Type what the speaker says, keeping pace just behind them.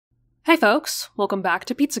Hey folks, welcome back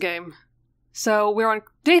to Pizza Game. So we're on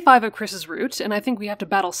day 5 of Chris's route, and I think we have to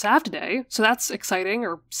battle Sav today, so that's exciting,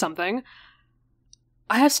 or something.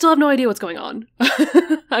 Still have no idea what's going on.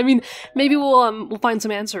 I mean, maybe we'll find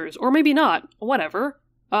some answers, or maybe not, whatever.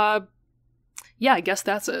 Yeah, I guess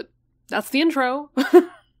that's it. That's the intro.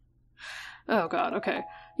 Oh god, okay.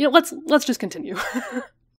 You know, let's just continue.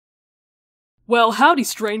 Well, howdy,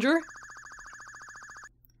 stranger.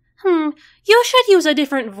 You should use a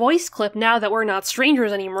different voice clip now that we're not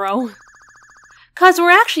strangers anymore. 'Cause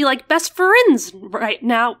we're actually like best friends right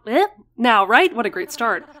now. Now, right? What a great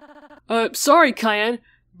start. Sorry, Cayenne,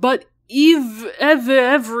 but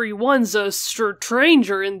everyone's a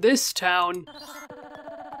stranger in this town.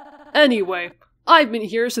 Anyway, I've been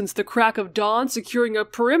here since the crack of dawn securing a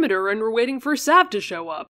perimeter and we're waiting for Sav to show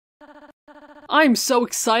up. I'm so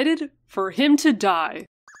excited for him to die.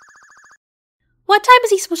 What time is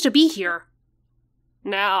he supposed to be here?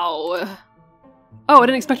 Now. Oh, I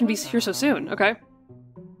didn't expect him to be here so soon. Okay.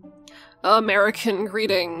 American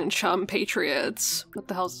greeting, chum patriots. What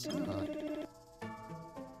the hell's...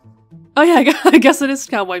 Oh yeah, I guess it is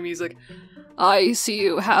cowboy music. I see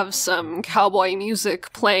you have some cowboy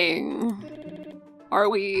music playing. Are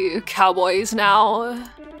we cowboys now?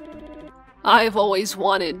 I've always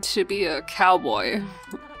wanted to be a cowboy.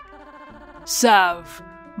 Sav,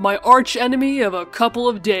 my arch enemy of a couple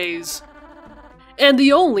of days. And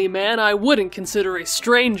the only man I wouldn't consider a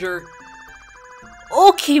stranger.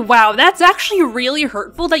 Okay, wow, that's actually really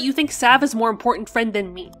hurtful that you think Sav is a more important friend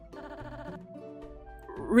than me.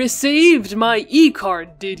 Received my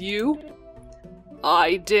e-card, did you?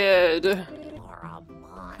 I did.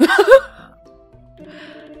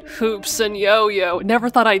 Hoops and Yo-Yo. Never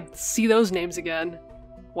thought I'd see those names again.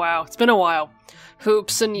 Wow, it's been a while.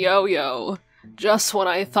 Hoops and Yo-Yo. Just when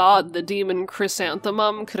I thought the demon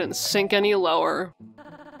chrysanthemum couldn't sink any lower.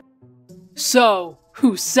 So,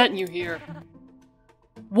 who sent you here?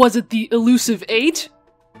 Was it the elusive 8?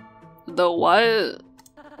 The what?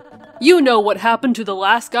 You know what happened to the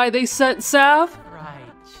last guy they sent, Sav?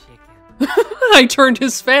 Fried chicken. I turned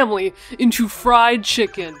his family into fried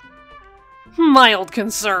chicken. Mild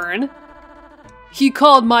concern. He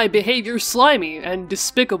called my behavior slimy and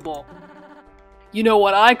despicable. You know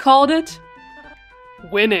what I called it?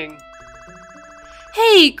 Winning.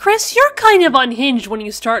 Hey, Chris, you're kind of unhinged when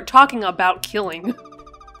you start talking about killing.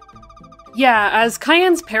 Yeah, as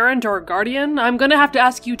Cayenne's parent or guardian, I'm gonna have to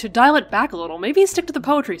ask you to dial it back a little, maybe stick to the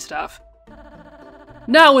poetry stuff.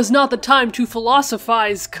 Now is not the time to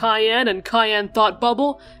philosophize, Cayenne and Cayenne Thought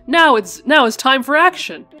Bubble. Now is time for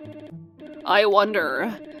action. I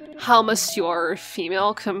wonder, how must your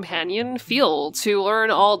female companion feel to learn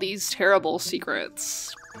all these terrible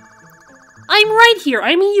secrets? I'm right here.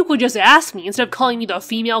 I mean, you could just ask me instead of calling me the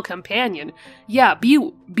female companion. Yeah,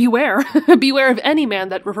 beware. Beware of any man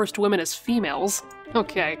that refers to women as females.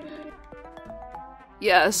 Okay.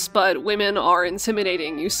 Yes, but women are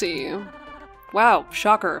intimidating, you see. Wow,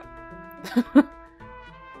 shocker.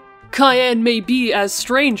 Cayenne may be as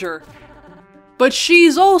stranger, but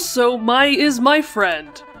she's also my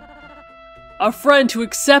friend. A friend who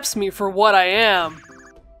accepts me for what I am.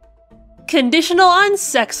 Conditional on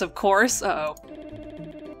sex, of course. Uh-oh.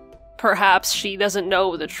 Perhaps she doesn't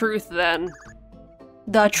know the truth then.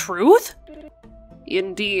 The truth?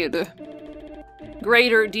 Indeed.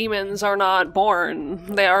 Greater demons are not born,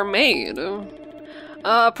 they are made.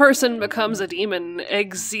 A person becomes a demon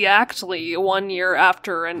exactly 1 year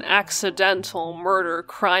after an accidental murder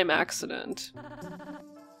crime accident.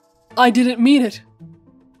 I didn't mean it.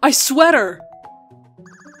 I swear.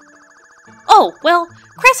 Oh, well,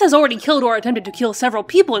 Chris has already killed or attempted to kill several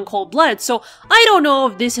people in cold blood, so I don't know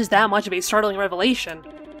if this is that much of a startling revelation.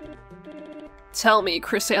 Tell me,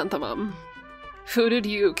 Chrysanthemum, who did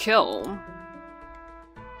you kill?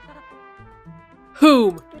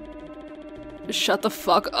 Whom? Shut the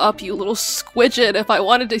fuck up, you little squidget. If I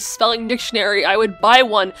wanted a spelling dictionary, I would buy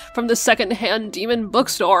one from the second-hand demon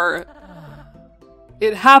bookstore.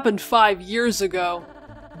 It happened 5 years ago.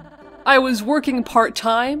 I was working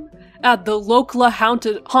part-time at the local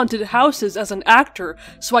haunted houses as an actor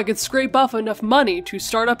so I could scrape off enough money to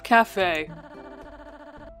start up cafe.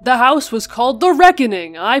 The house was called The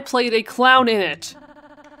Reckoning. I played a clown in it.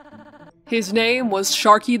 His name was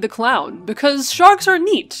Sharky the Clown, because sharks are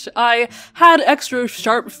neat. I had extra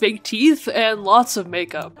sharp fake teeth and lots of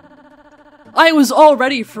makeup. I was all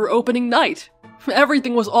ready for opening night.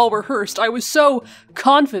 Everything was all rehearsed. I was so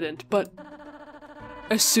confident, but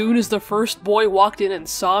as soon as the first boy walked in and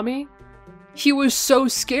saw me, he was so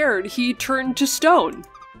scared he turned to stone.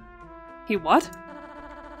 He what?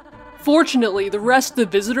 Fortunately, the rest of the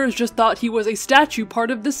visitors just thought he was a statue part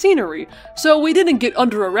of the scenery, so we didn't get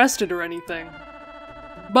under arrested or anything.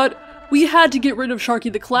 But we had to get rid of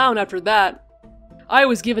Sharky the Clown after that. I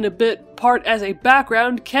was given a bit part as a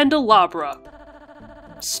background candelabra.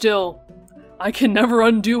 Still, I can never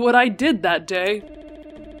undo what I did that day.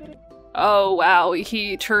 Oh wow,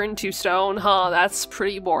 he turned to stone, huh? That's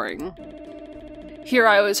pretty boring. Here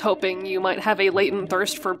I was hoping you might have a latent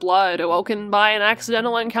thirst for blood awoken by an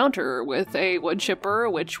accidental encounter with a wood chipper,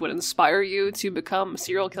 which would inspire you to become a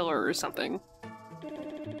serial killer or something.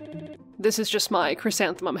 This is just my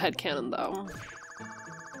chrysanthemum headcanon, though.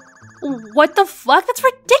 What the fuck? That's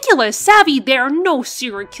ridiculous! Savvy, there are no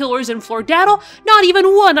serial killers in Flordaddle. Not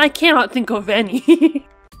even one. I cannot think of any.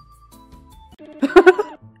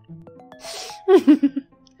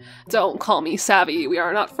 Don't call me Savvy, we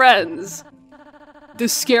are not friends. The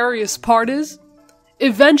scariest part is,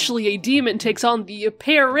 eventually a demon takes on the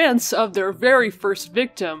appearance of their very first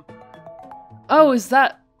victim. Oh, is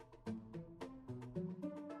that...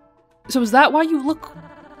 So is that why you look...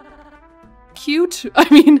 cute?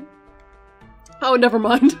 I mean... Oh, never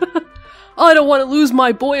mind. I don't want to lose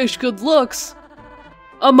my boyish good looks.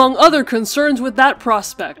 Among other concerns with that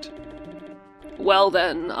prospect. Well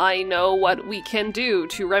then, I know what we can do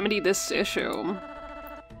to remedy this issue.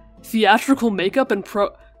 Theatrical makeup and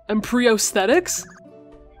pre-aesthetics?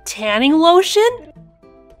 Tanning lotion?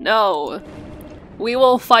 No. We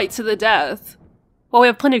will fight to the death. Well, we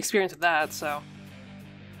have plenty of experience with that, so...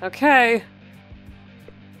 Okay.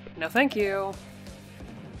 No thank you.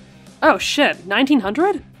 Oh shit,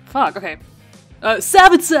 1900? Fuck, okay.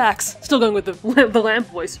 Savage Sax! Still going with the lamp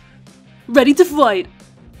voice. Ready to fight.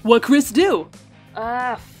 What Chris do?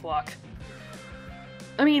 Ah, fuck.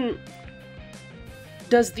 I mean...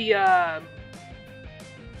 Does the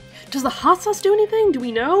hot sauce do anything? Do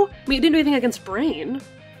we know? I mean, it didn't do anything against Brain.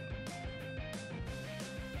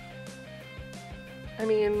 I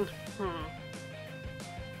mean,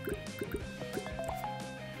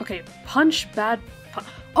 Okay, punch, bad pu-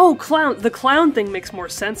 Oh, clown! The clown thing makes more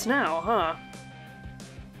sense now,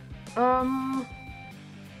 huh?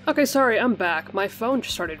 Okay, sorry, I'm back. My phone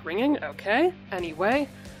just started ringing. Okay, anyway.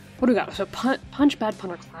 What do we got? So, punch, bad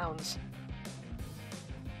pun, or clowns.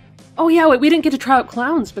 Oh yeah, wait, we didn't get to try out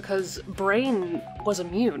clowns because Brain was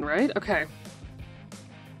immune, right? Okay.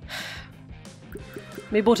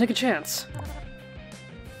 Maybe we'll take a chance.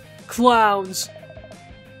 Clowns.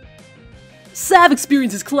 Sav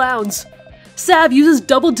experiences clowns. Sav uses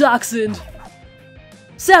double dachshund.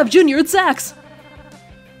 Sav Jr. attacks.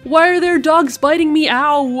 Why are there dogs biting me?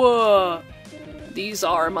 Ow! These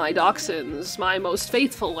are my dachshunds, my most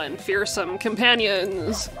faithful and fearsome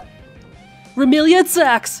companions. Remilia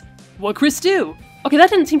attacks. What Chris do? Okay, that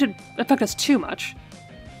didn't seem to affect us too much.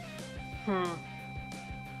 You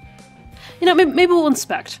know, maybe we'll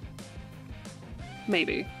inspect.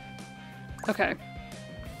 Maybe. Okay.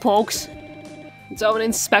 Folks, don't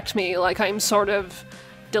inspect me like I'm sort of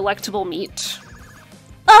delectable meat.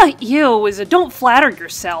 Ew, don't flatter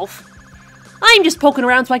yourself. I'm just poking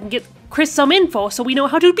around so I can get Chris some info so we know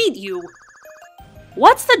how to beat you.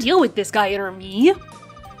 What's the deal with this guy, Inner Me?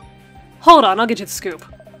 Hold on, I'll get you the scoop.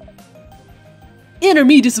 Inner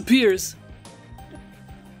Me disappears.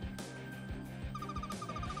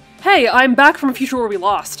 Hey, I'm back from a future where we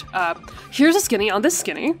lost. Here's a skinny on this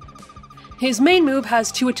skinny. His main move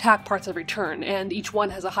has 2 attack parts every turn, and each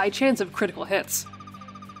one has a high chance of critical hits.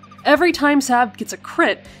 Every time Sav gets a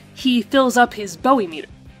crit, he fills up his Bowie meter.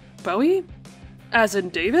 Bowie? As in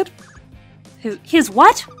David? His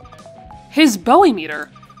what? His Bowie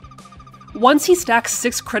meter. Once he stacks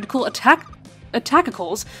 6 critical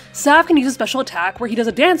attackicals, Sav can use a special attack where he does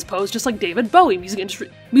a dance pose just like David Bowie, music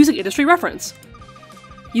industry reference.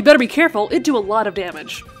 You better be careful, it'd do a lot of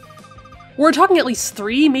damage. We're talking at least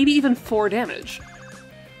 3, maybe even 4 damage.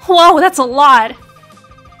 Whoa, that's a lot!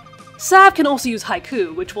 Sav can also use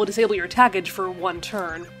Haiku, which will disable your attackage for 1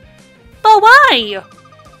 turn. But why?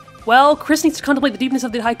 Well, Chris needs to contemplate the deepness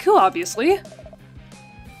of the Haiku, obviously.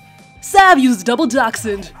 Sav uses double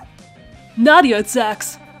dachshund. Nadia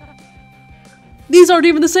attacks. These aren't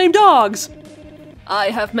even the same dogs! I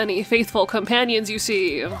have many faithful companions, you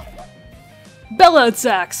see. Bella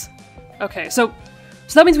attacks! Okay, so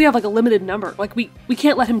that means we have like a limited number. Like, we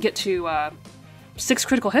can't let him get to 6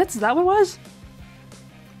 critical hits? Is that what it was?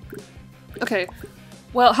 Okay,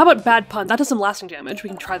 well, how about Bad Pun? That does some lasting damage. We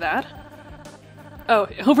can try that. Oh,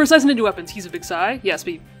 oversized ninja weapons. He's a big Psy. Yes,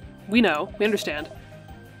 we know. We understand.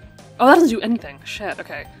 Oh, that doesn't do anything. Shit,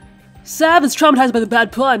 okay. Sav is traumatized by the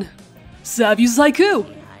Bad Pun. Sav uses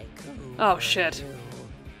Haiku. Oh, shit.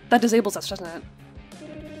 That disables us, doesn't it?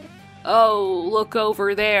 Oh, look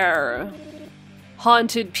over there.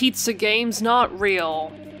 Haunted pizza game's not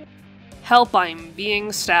real. Help, I'm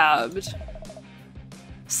being stabbed.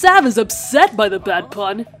 Sav is upset by the bad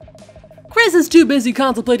pun. Chris is too busy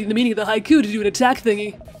contemplating the meaning of the haiku to do an attack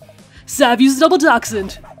thingy. Sav uses double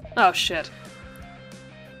dachshund. Oh shit.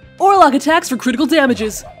 Orlok attacks for critical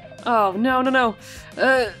damages. Oh, no.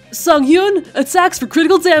 Sung-hyun attacks for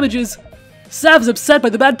critical damages. Sav is upset by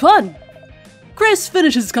the bad pun. Chris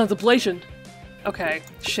finishes his contemplation. Okay,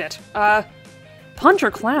 shit. Punch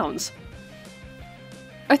or clowns?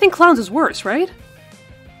 I think clowns is worse, right?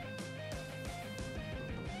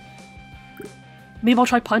 Maybe I'll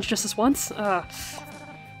try punch just this once.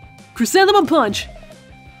 Chrysanthemum punch!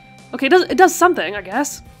 Okay, it does something, I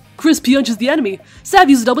guess. Chris punches the enemy. Sav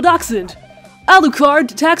uses double dachshund.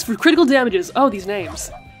 Alucard attacks for critical damages. Oh, these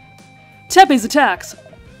names. Tepe's attacks.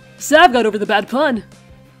 Sav got over the bad pun.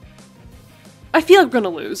 I feel like we're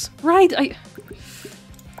gonna lose, right?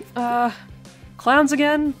 Clowns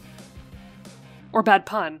again? Or bad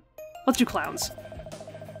pun? Let's do clowns.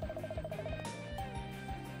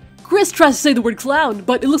 Chris tries to say the word clown,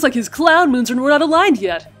 but it looks like his clown moons are not aligned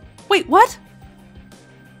yet. Wait, what?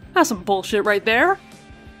 That's some bullshit right there.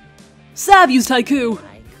 Sav used haiku.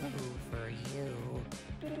 Haiku for you.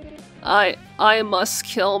 I must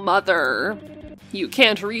kill mother. You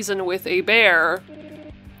can't reason with a bear.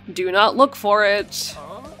 Do not look for it.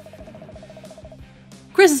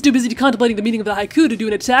 Chris is too busy contemplating the meaning of the haiku to do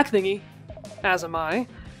an attack thingy. As am I.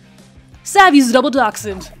 Sav uses double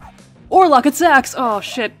dachshund. Orlok attacks! Oh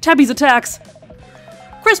shit, Tepe's attacks!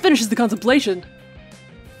 Chris finishes the contemplation.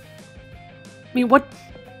 I mean, what?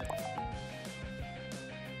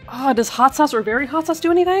 Does hot sauce or very hot sauce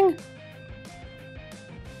do anything?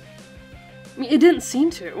 I mean, it didn't seem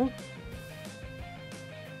to.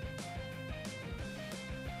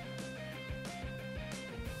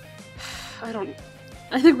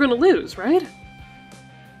 I think we're gonna lose, right?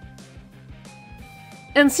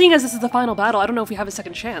 And seeing as this is the final battle, I don't know if we have a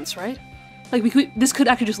second chance, right? Like, this could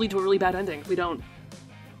actually just lead to a really bad ending if we don't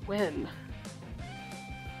win.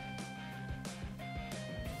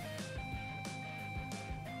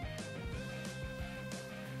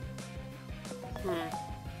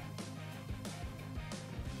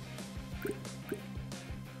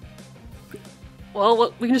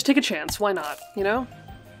 Well, we can just take a chance, why not, you know?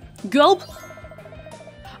 Gulp!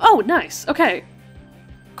 Oh, nice, okay.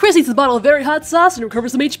 Chris eats a bottle of very hot sauce and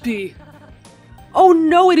recovers some HP. Oh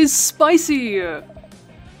no, it is spicy!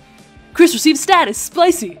 Chris receives status,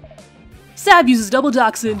 spicy! Sav uses double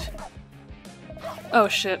dachshund. Oh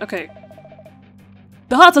shit, okay.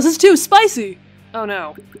 The hot sauce is too spicy! Oh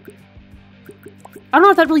no. I don't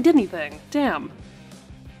know if that really did anything. Damn.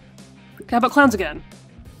 Okay, how about clowns again?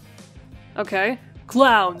 Okay.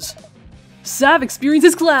 Clowns. Sav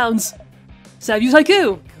experiences clowns. Sav uses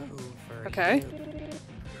haiku. Okay.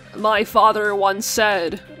 My father once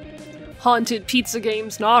said, haunted pizza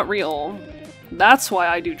game's not real. That's why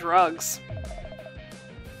I do drugs.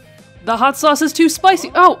 The hot sauce is too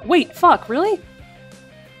spicy. Oh, wait, fuck, really?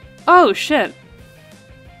 Oh, shit.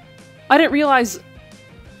 I didn't realize...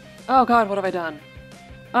 Oh god, what have I done?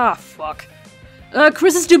 Ah, fuck.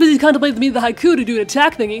 Chris is too busy contemplating the meaning of the haiku to do an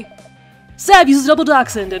attack thingy. Sav uses double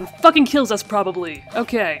dachshund and fucking kills us, probably.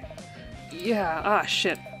 Okay. Yeah,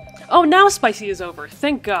 shit. Oh, now spicy is over,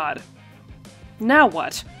 thank god. Now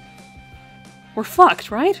what? We're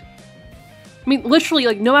fucked, right? I mean, literally,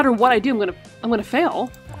 like, no matter what I do, I'm gonna fail.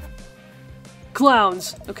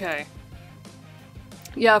 Clowns. Okay.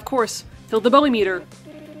 Yeah, of course. Fill the Bowie meter.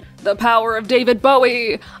 The power of David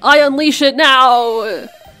Bowie! I unleash it now!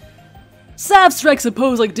 Sav strikes a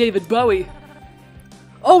pose like David Bowie.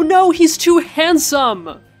 Oh no, he's too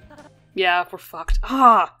handsome! Yeah, we're fucked.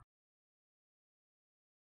 Ah!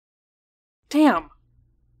 Damn.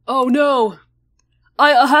 Oh no!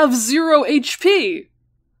 I have 0 HP!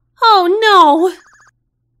 Oh no!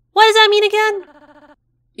 What does that mean again?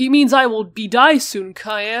 It means I will die soon,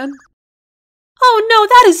 Cayenne. Oh no,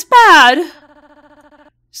 that is bad!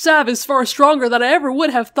 Sav is far stronger than I ever would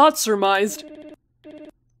have thought surmised.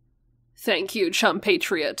 Thank you, chum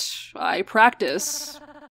patriot. I practice.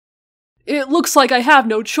 It looks like I have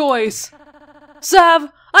no choice.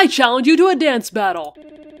 Sav, I challenge you to a dance battle.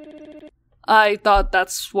 I thought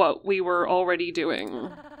that's what we were already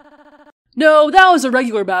doing. No, that was a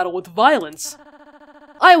regular battle with violence.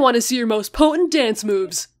 I want to see your most potent dance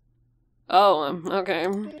moves. Oh, okay.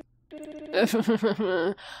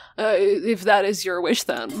 If that is your wish,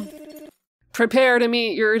 then. Prepare to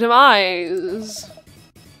meet your demise.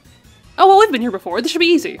 Oh, well, we've been here before. This should be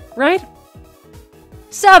easy, right?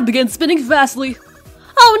 Sav begins spinning fastly.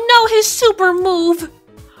 Oh no, his super move!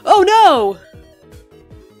 Oh no!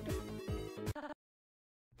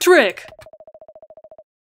 Trick!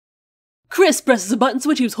 Chris presses a button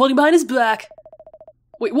switch he was holding behind his back.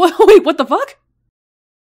 Wait, what? Wait, what the fuck?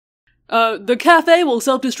 The cafe will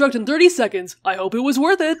self-destruct in 30 seconds. I hope it was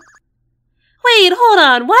worth it. Wait, hold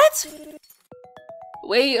on, what?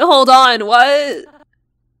 Wait, hold on, what?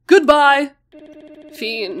 Goodbye!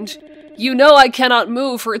 Fiend, you know I cannot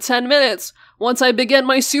move for 10 minutes. Once I begin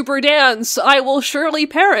my super dance, I will surely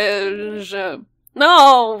perish.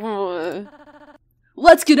 No.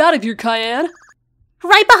 Let's get out of here, Cayenne.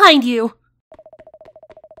 Right behind you.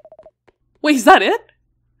 Wait, is that it?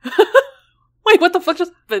 Wait, what the fuck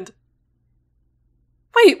just happened?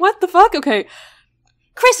 Wait, what the fuck? Okay.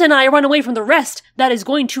 Chris and I run away from the rest that is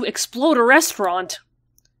going to explode a restaurant.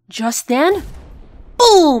 Just then,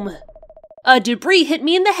 boom! A debris hit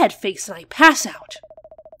me in the head face and I pass out.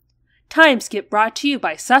 Time skip brought to you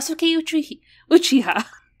by Sasuke Uchiha.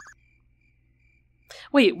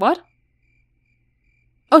 Wait, what?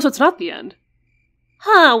 Oh, so it's not the end.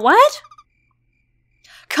 Huh, what?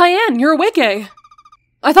 Cayenne, you're awake, eh?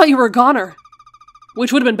 I thought you were a goner.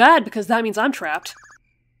 Which would have been bad because that means I'm trapped.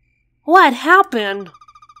 What happened?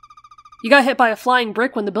 You got hit by a flying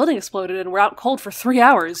brick when the building exploded and we're out cold for 3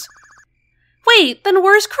 hours. Wait, then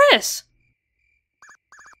where's Chris?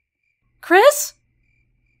 Chris?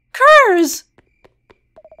 Kurs!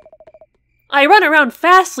 I run around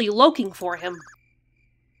fastly looking for him.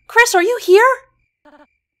 Chris, are you here?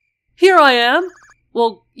 Here I am.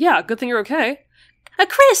 Well, yeah, good thing you're okay.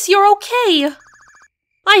 Chris, you're okay.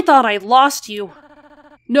 I thought I lost you.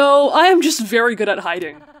 No, I am just very good at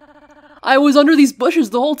hiding. I was under these bushes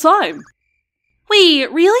the whole time.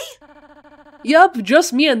 Wait, really? Yup,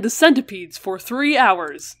 just me and the centipedes for 3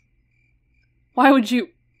 hours. Why would you...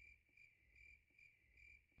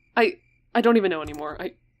 I don't even know anymore.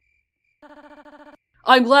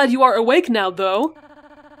 I'm glad you are awake now, though.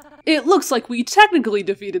 It looks like we technically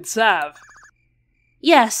defeated Sav.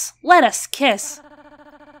 Yes, let us kiss.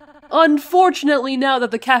 Unfortunately, now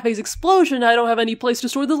that the cafe's explosion, I don't have any place to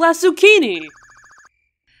store the last zucchini.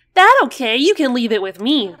 That okay, you can leave it with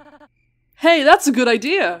me. Hey, that's a good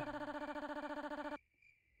idea.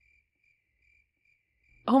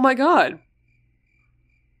 Oh my god.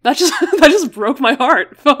 That just broke my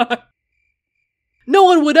heart. No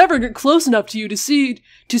one would ever get close enough to you to see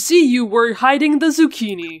you were hiding the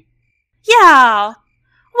zucchini. Yeah.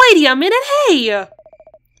 Wait a minute, hey!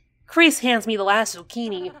 Chris hands me the last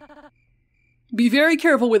zucchini. Be very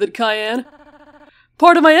careful with it, Cayenne.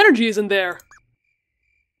 Part of my energy is in there.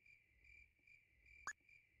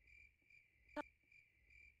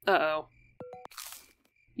 Uh-oh.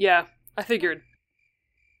 Yeah, I figured.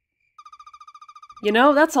 You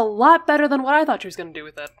know, that's a lot better than what I thought she was gonna do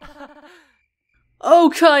with it.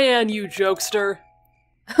 Oh, Cayenne, you jokester.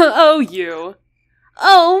 Oh, you.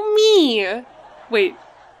 Oh, me! Wait.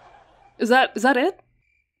 Is that it?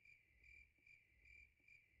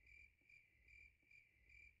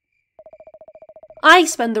 I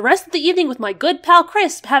spend the rest of the evening with my good pal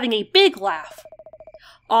Chris having a big laugh.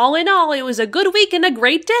 All in all, it was a good week and a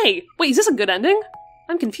great day. Wait, is this a good ending?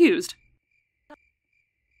 I'm confused.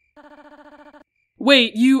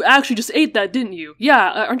 Wait, you actually just ate that, didn't you?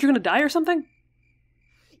 Yeah, aren't you gonna die or something?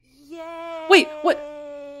 Yay! Wait, what?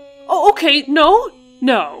 Oh, okay, no.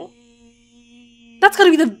 That's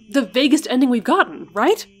gotta be the vaguest ending we've gotten,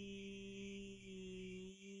 right?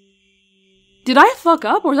 Did I fuck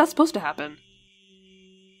up, or is that supposed to happen?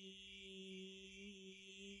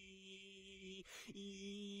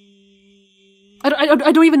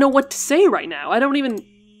 I don't even know what to say right now. I don't even...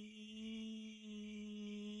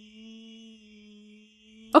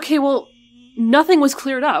 Okay, well, nothing was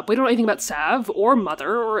cleared up. We don't know anything about Sav, or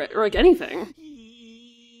Mother, or like anything.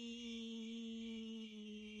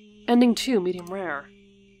 Ending 2, medium rare.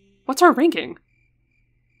 What's our ranking?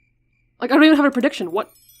 Like, I don't even have a prediction.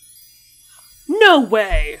 What? No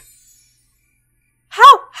way!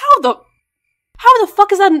 How the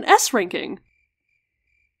fuck is that an S ranking?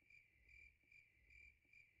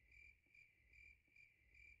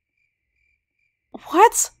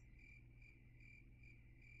 What?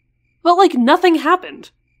 But, like, nothing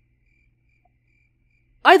happened.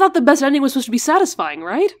 I thought the best ending was supposed to be satisfying,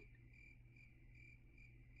 right?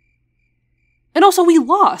 And also, we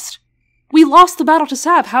lost. We lost the battle to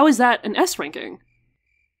Sav. How is that an S ranking?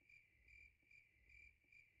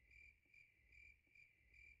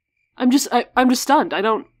 I'm just stunned. I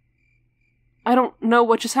don't know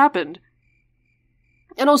what just happened.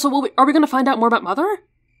 And also, are we going to find out more about Mother?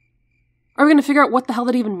 Are we going to figure out what the hell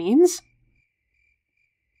that even means?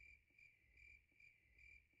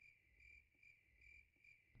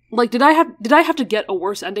 Like, did I have to get a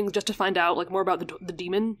worse ending just to find out, like, more about the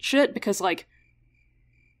demon shit? Because, like,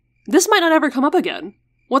 this might not ever come up again.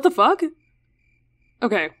 What the fuck?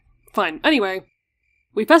 Okay, fine. Anyway,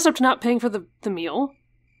 we fessed up to not paying for the meal.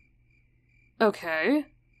 Okay.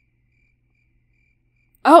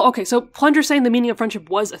 Oh, okay, so Plunger saying the meaning of friendship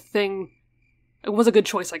was a thing. It was a good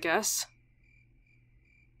choice, I guess.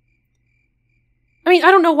 I mean,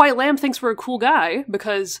 I don't know why Lamb thinks we're a cool guy,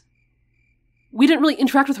 because we didn't really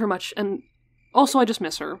interact with her much, and also I just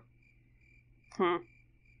miss her.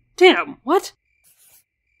 Damn, what?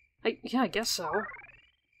 Yeah, I guess so.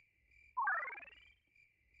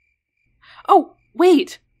 Oh,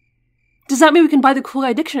 wait! Does that mean we can buy the Cool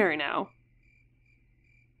Guy Dictionary now?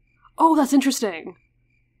 Oh, that's interesting.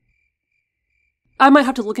 I might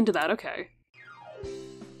have to look into that, okay.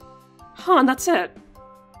 Huh, and that's it.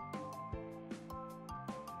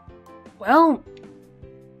 Well,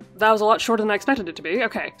 that was a lot shorter than I expected it to be.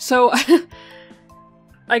 Okay, so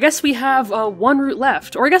I guess we have one route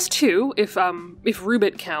left, or I guess two, if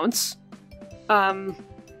Rubit counts. So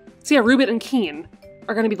yeah, Rubit and Keen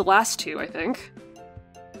are gonna be the last two, I think.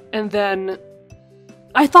 And then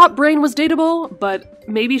I thought Brain was dateable, but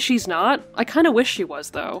maybe she's not. I kind of wish she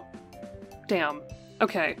was, though. Damn.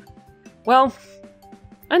 Okay. Well,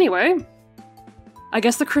 anyway, I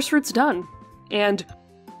guess the Chris route's done, and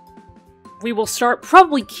we will start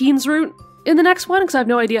probably Keen's route in the next one, because I have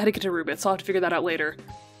no idea how to get to Rubit, so I'll have to figure that out later.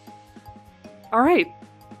 Alright.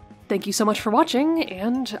 Thank you so much for watching,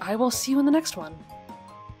 and I will see you in the next one.